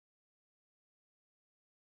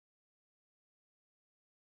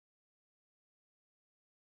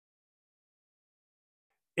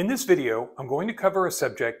In this video, I'm going to cover a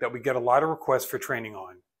subject that we get a lot of requests for training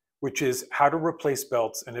on, which is how to replace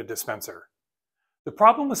belts in a dispenser. The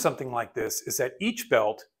problem with something like this is that each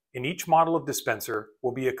belt in each model of dispenser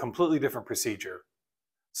will be a completely different procedure.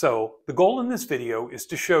 So the goal in this video is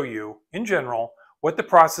to show you, in general, what the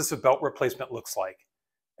process of belt replacement looks like,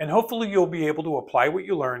 and hopefully you'll be able to apply what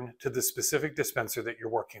you learn to the specific dispenser that you're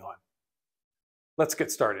working on. Let's get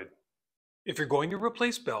started. If you're going to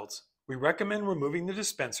replace belts, we recommend removing the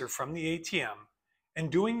dispenser from the ATM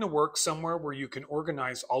and doing the work somewhere where you can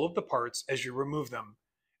organize all of the parts as you remove them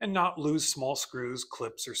and not lose small screws,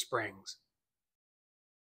 clips, or springs.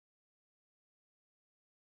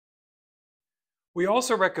 We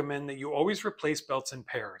also recommend that you always replace belts in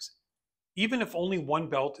pairs, even if only one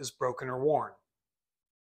belt is broken or worn.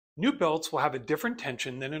 New belts will have a different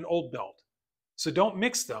tension than an old belt, so don't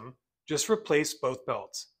mix them, just replace both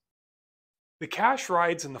belts. The cash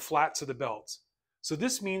rides in the flats of the belts, so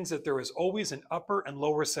this means that there is always an upper and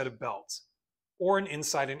lower set of belts, or an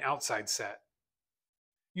inside and outside set.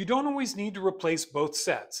 You don't always need to replace both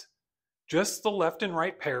sets, just the left and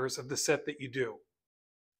right pairs of the set that you do.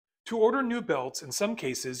 To order new belts, in some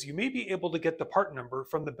cases, you may be able to get the part number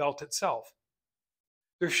from the belt itself.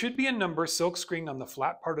 There should be a number silkscreened on the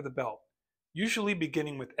flat part of the belt, usually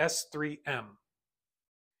beginning with S3M.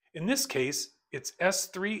 In this case, it's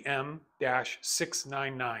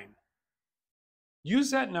S3M-699.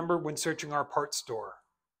 Use that number when searching our parts store.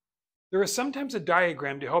 There is sometimes a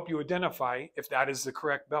diagram to help you identify if that is the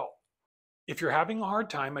correct belt. If you're having a hard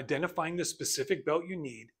time identifying the specific belt you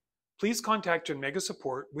need, please contact Genmega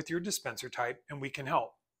support with your dispenser type and we can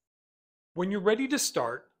help. When you're ready to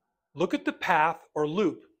start, look at the path or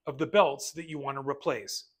loop of the belts that you want to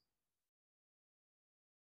replace.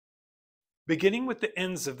 Beginning with the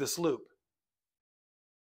ends of this loop.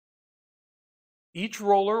 Each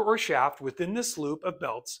roller or shaft within this loop of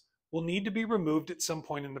belts will need to be removed at some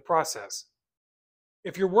point in the process.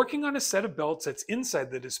 If you're working on a set of belts that's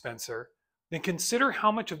inside the dispenser, then consider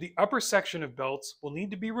how much of the upper section of belts will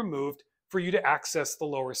need to be removed for you to access the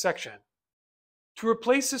lower section. To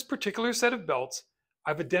replace this particular set of belts,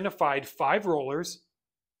 I've identified 5 rollers,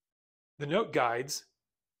 the note guides,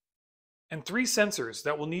 and 3 sensors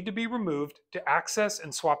that will need to be removed to access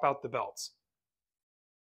and swap out the belts.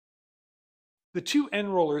 The 2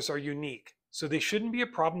 end rollers are unique, so they shouldn't be a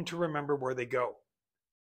problem to remember where they go.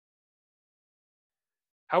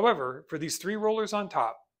 However, for these 3 rollers on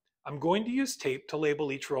top, I'm going to use tape to label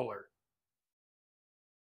each roller.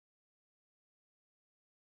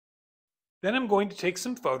 Then I'm going to take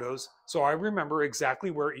some photos so I remember exactly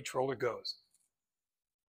where each roller goes.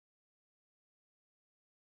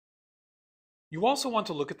 You also want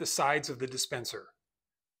to look at the sides of the dispenser,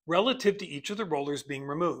 relative to each of the rollers being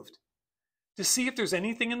removed, to see if there's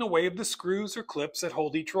anything in the way of the screws or clips that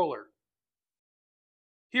hold each roller.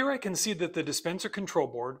 Here I can see that the dispenser control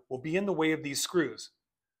board will be in the way of these screws,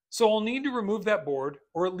 so I'll need to remove that board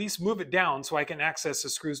or at least move it down so I can access the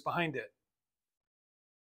screws behind it.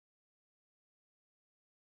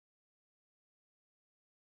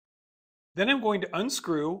 Then I'm going to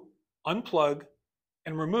unscrew, unplug,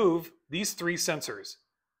 and remove these 3 sensors.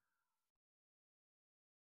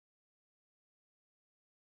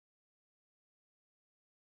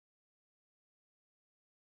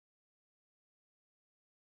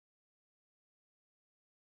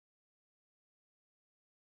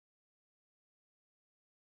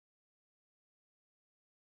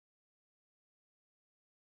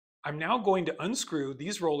 I'm now going to unscrew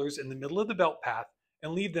these rollers in the middle of the belt path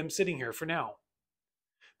and leave them sitting here for now.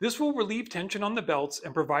 This will relieve tension on the belts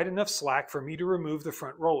and provide enough slack for me to remove the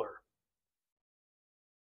front roller.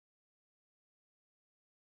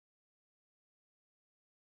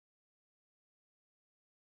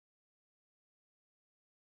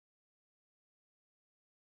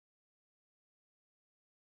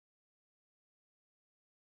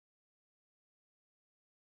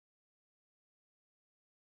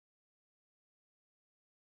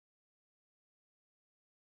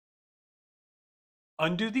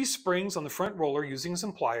 Undo these springs on the front roller using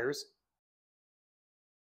some pliers.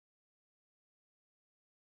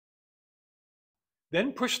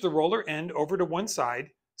 Then push the roller end over to one side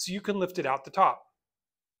so you can lift it out the top.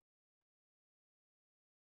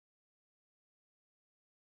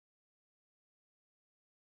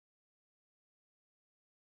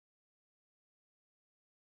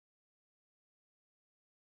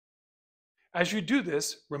 As you do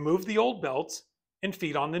this, remove the old belts and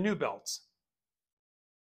feed on the new belts.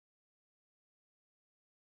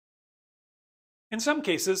 In some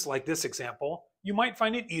cases, like this example, you might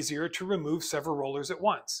find it easier to remove several rollers at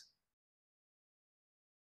once.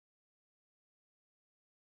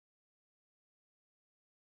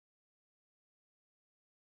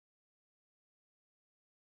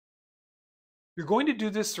 You're going to do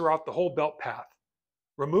this throughout the whole belt path.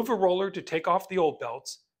 Remove a roller to take off the old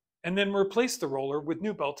belts, and then replace the roller with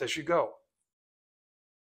new belts as you go.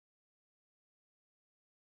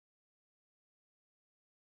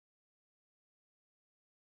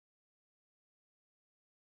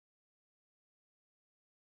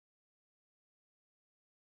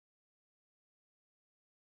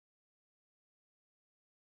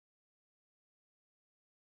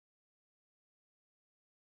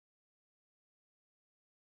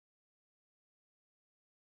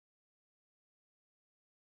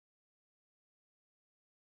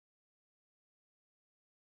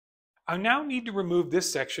 I now need to remove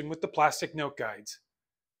this section with the plastic note guides,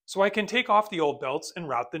 so I can take off the old belts and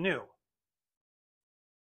route the new.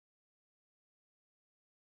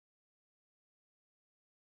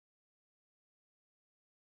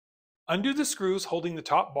 Undo the screws holding the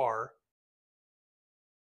top bar,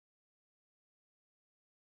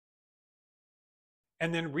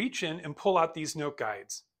 and then reach in and pull out these note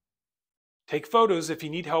guides. Take photos if you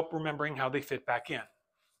need help remembering how they fit back in.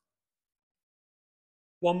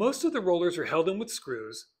 While most of the rollers are held in with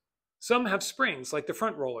screws, some have springs like the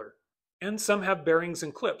front roller, and some have bearings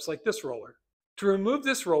and clips like this roller. To remove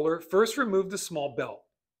this roller, first remove the small belt.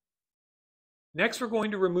 Next, we're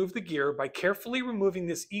going to remove the gear by carefully removing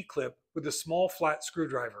this E-clip with a small flat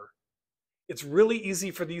screwdriver. It's really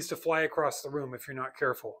easy for these to fly across the room if you're not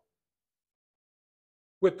careful.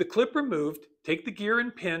 With the clip removed, take the gear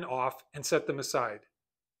and pin off and set them aside.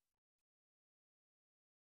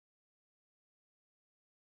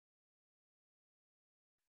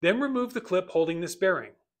 Then remove the clip holding this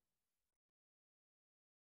bearing.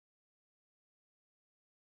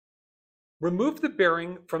 Remove the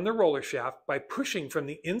bearing from the roller shaft by pushing from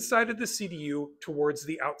the inside of the CDU towards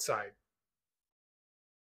the outside.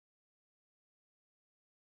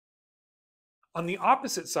 On the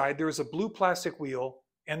opposite side, there is a blue plastic wheel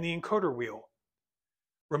and the encoder wheel.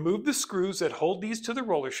 Remove the screws that hold these to the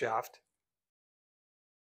roller shaft.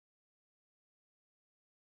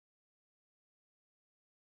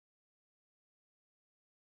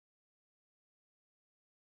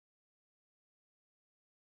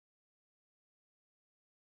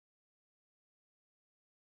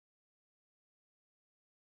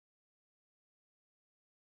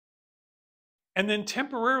 And then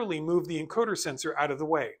temporarily move the encoder sensor out of the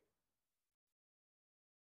way.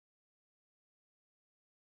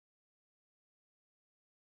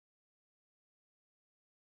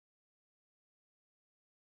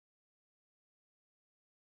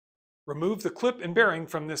 Remove the clip and bearing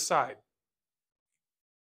from this side.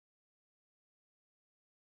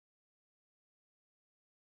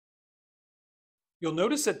 You'll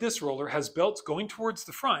notice that this roller has belts going towards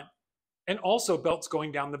the front and also belts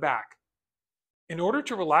going down the back. In order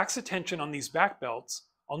to relax the tension on these back belts,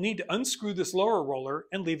 I'll need to unscrew this lower roller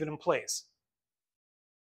and leave it in place.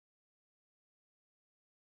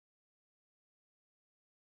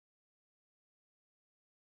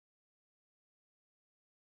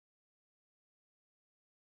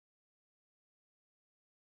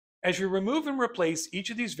 As you remove and replace each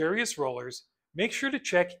of these various rollers, make sure to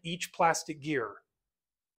check each plastic gear.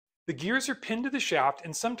 The gears are pinned to the shaft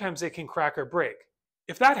and sometimes they can crack or break.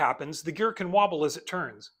 If that happens, the gear can wobble as it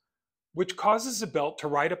turns, which causes the belt to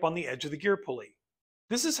ride up on the edge of the gear pulley.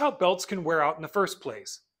 This is how belts can wear out in the first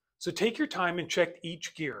place, so take your time and check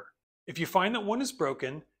each gear. If you find that one is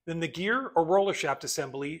broken, then the gear or roller shaft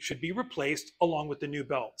assembly should be replaced along with the new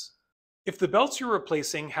belts. If the belts you're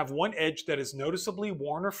replacing have one edge that is noticeably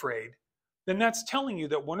worn or frayed, then that's telling you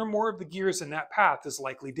that one or more of the gears in that path is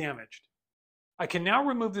likely damaged. I can now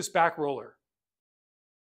remove this back roller.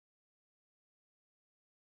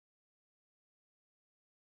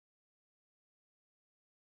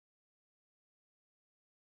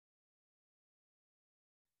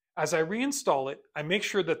 As I reinstall it, I make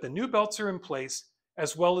sure that the new belts are in place,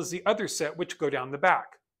 as well as the other set which go down the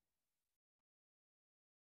back.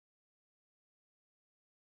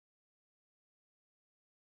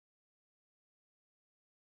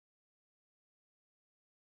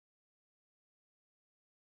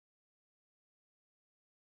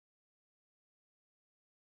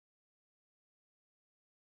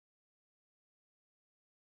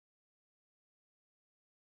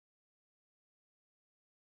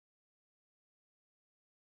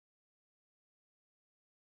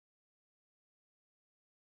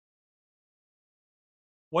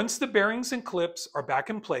 Once the bearings and clips are back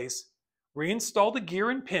in place, reinstall the gear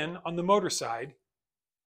and pin on the motor side,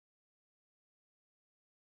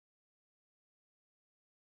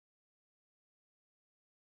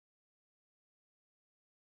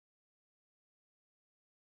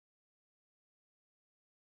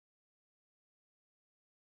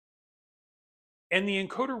 and the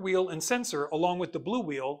encoder wheel and sensor along with the blue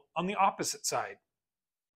wheel on the opposite side.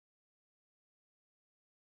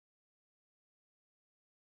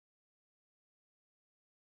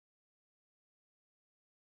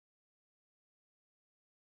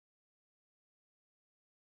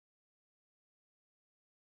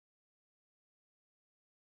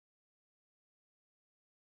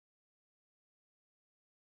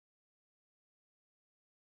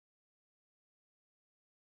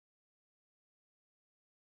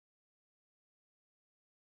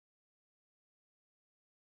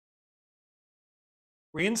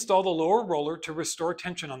 Reinstall the lower roller to restore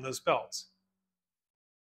tension on those belts.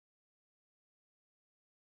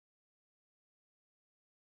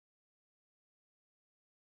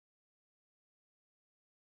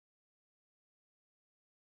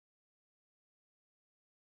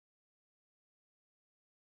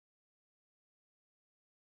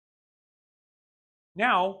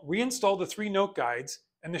 Now, reinstall the 3 note guides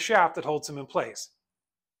and the shaft that holds them in place.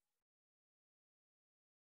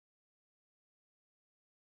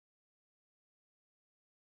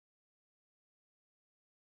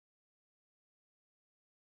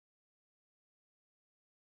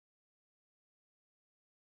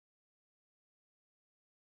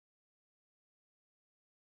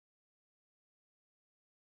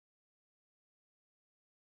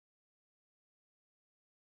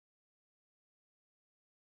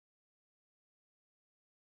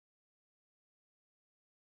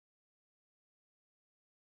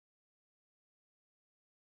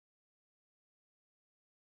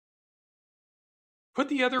 Put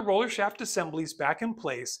the other roller shaft assemblies back in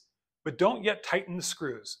place, but don't yet tighten the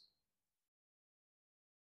screws.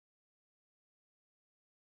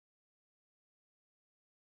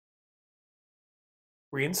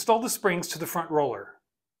 Reinstall the springs to the front roller.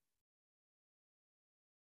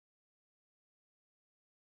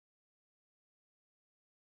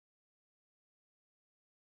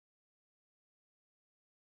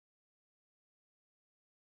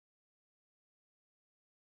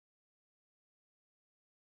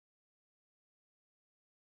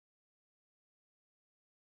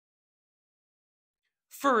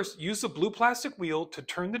 First, use the blue plastic wheel to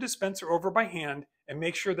turn the dispenser over by hand and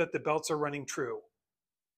make sure that the belts are running true.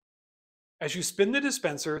 As you spin the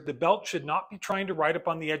dispenser, the belt should not be trying to ride up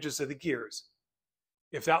on the edges of the gears.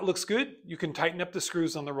 If that looks good, you can tighten up the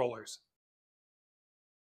screws on the rollers.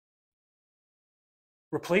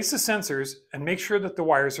 Replace the sensors and make sure that the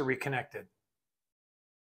wires are reconnected.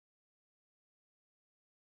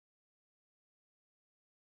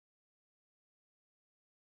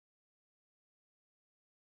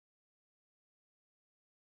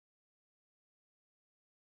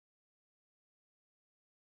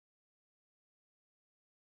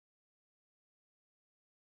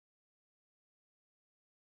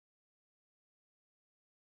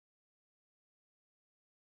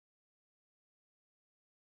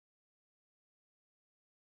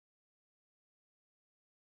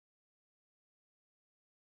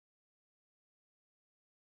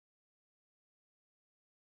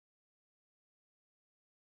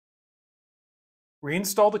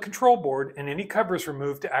 Reinstall the control board and any covers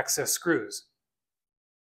removed to access screws.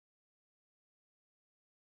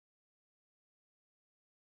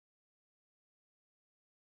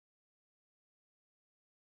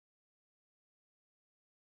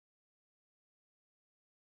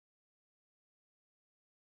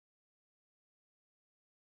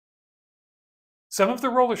 Some of the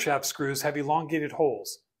roller shaft screws have elongated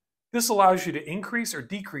holes. This allows you to increase or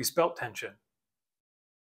decrease belt tension.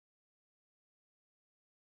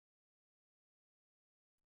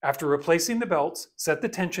 After replacing the belts, set the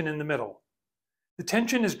tension in the middle. The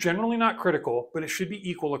tension is generally not critical, but it should be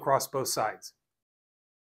equal across both sides.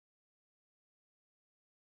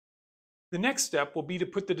 The next step will be to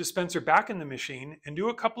put the dispenser back in the machine and do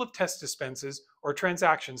a couple of test dispenses or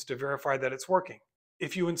transactions to verify that it's working.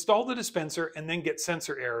 If you install the dispenser and then get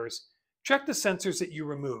sensor errors, check the sensors that you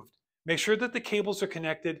removed. Make sure that the cables are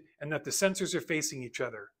connected and that the sensors are facing each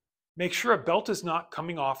other. Make sure a belt is not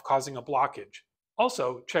coming off, causing a blockage.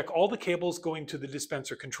 Also, check all the cables going to the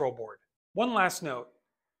dispenser control board. One last note.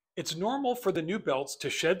 It's normal for the new belts to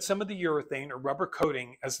shed some of the urethane or rubber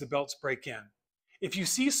coating as the belts break in. If you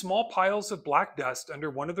see small piles of black dust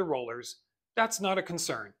under one of the rollers, that's not a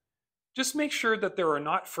concern. Just make sure that there are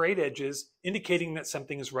not frayed edges indicating that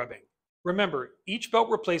something is rubbing. Remember, each belt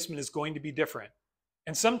replacement is going to be different,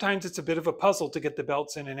 and sometimes it's a bit of a puzzle to get the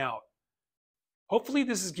belts in and out. Hopefully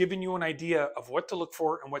this has given you an idea of what to look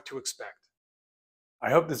for and what to expect. I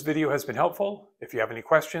hope this video has been helpful. If you have any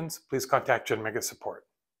questions, please contact Genmega support.